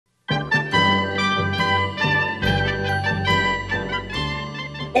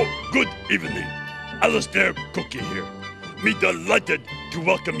Good evening. Alistair Cookie here. Me delighted to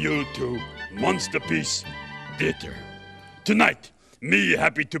welcome you to Monsterpiece Theater. Tonight, me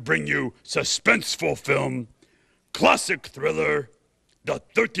happy to bring you suspenseful film, classic thriller, The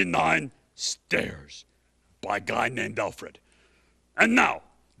 39 Stairs, by a guy named Alfred. And now,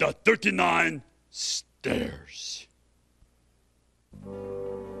 The 39 Stairs.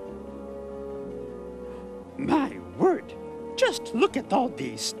 My word, just look at all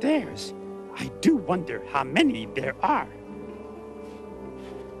these stairs. I do wonder how many there are.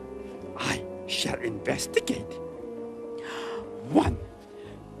 I shall investigate. 1,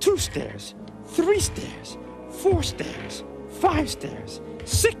 2 stairs, 3 stairs, 4 stairs, 5 stairs,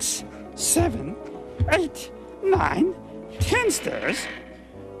 6, 7, 8, 9, 10 stairs.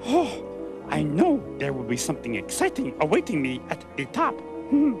 Oh, I know there will be something exciting awaiting me at the top.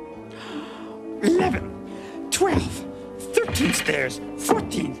 11, 12, 13 stairs,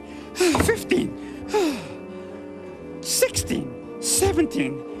 14, 15, 16,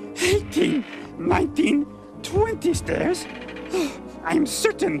 17, 18, 19, 20 stairs. I am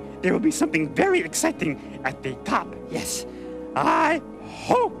certain there will be something very exciting at the top. Yes, I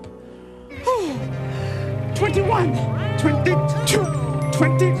hope. 21, 22,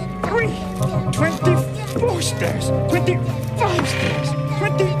 23, 24 stairs, 25 stairs,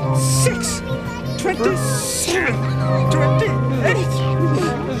 26, 27, 28.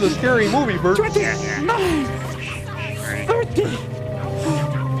 This is a scary movie, Bert. 29, 30.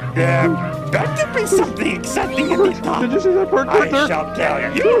 There better be something exciting at the top. Did you see that part right there? I shall tell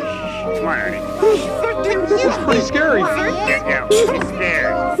you. 30. This is pretty scary. Yeah, he's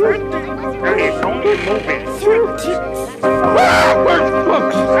scared. 30 is only moving. 30.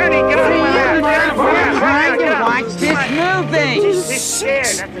 Ernie, get We're trying to watch this movie. He's scared.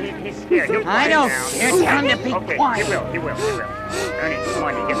 He's scared. He'll I don't care. Tell him to be Okay, quiet. he will. Ernie, come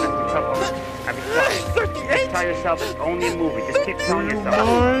on, you get us in trouble. I'll be quiet. 38. Tell yourself it's only a movie. Just keep telling yourself.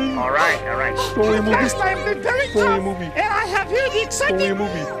 39. All right. It's only a movie. Next time they're very It's only a tough. movie. And I have here the It's only a exciting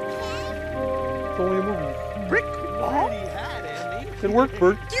movie. It's only a movie. brick wall. It worked,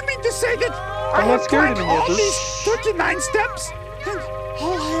 Bert. Do you mean to say that I'm I not have scared climbed anymore, all Bert. these 39 steps? And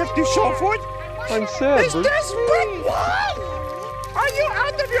all I have to show for it I'm sad, is Bert. this brick wall? Are you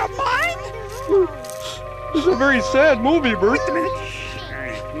out of your mind? This is a very sad movie, Bert. Wait a minute.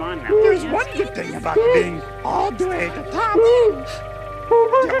 Ernie, come on now. There's one good thing about being all the way at the top.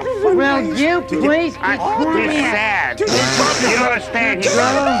 Will you please be He's quiet? sad. You don't understand. He's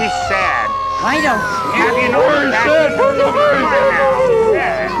sad. I don't Have you noticed that? sad. Come on now. He's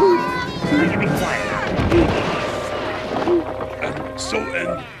sad. You be quiet now. And so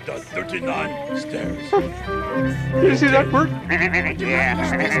end The 39 Stairs. Did you see that, Bert? Yeah.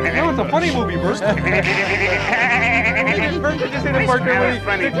 No, it's a funny movie, Bert. Bert, did you see the part That where was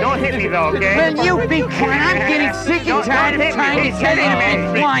funny. Don't hit me though, okay? Will you be quiet? I'm getting sick and tired of trying to tell you to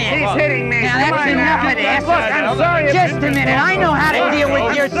be quiet. He's hitting me. Now Come that's on enough now. of this. Look, I'm sorry. Just a minute. I know how to deal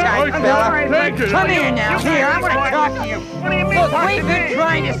with your type, fella. Thank you. Come here now. Here, I want to talk to you. What do you mean? Look, talk we've to been me?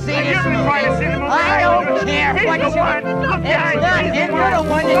 trying to see this You've been movie. trying to see the movie. I don't care He's what the you... one. Look behind It's not you. him. You're the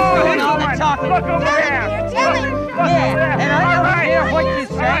one that's doing all the talking. Look over there. Yeah, and I don't care what you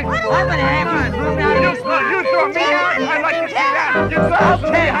say. I'm gonna have you thrown out of this You throw me out. I'd like to see that. You throw me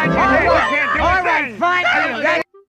Okay, behind your head. You can't do a all right, thing. fine.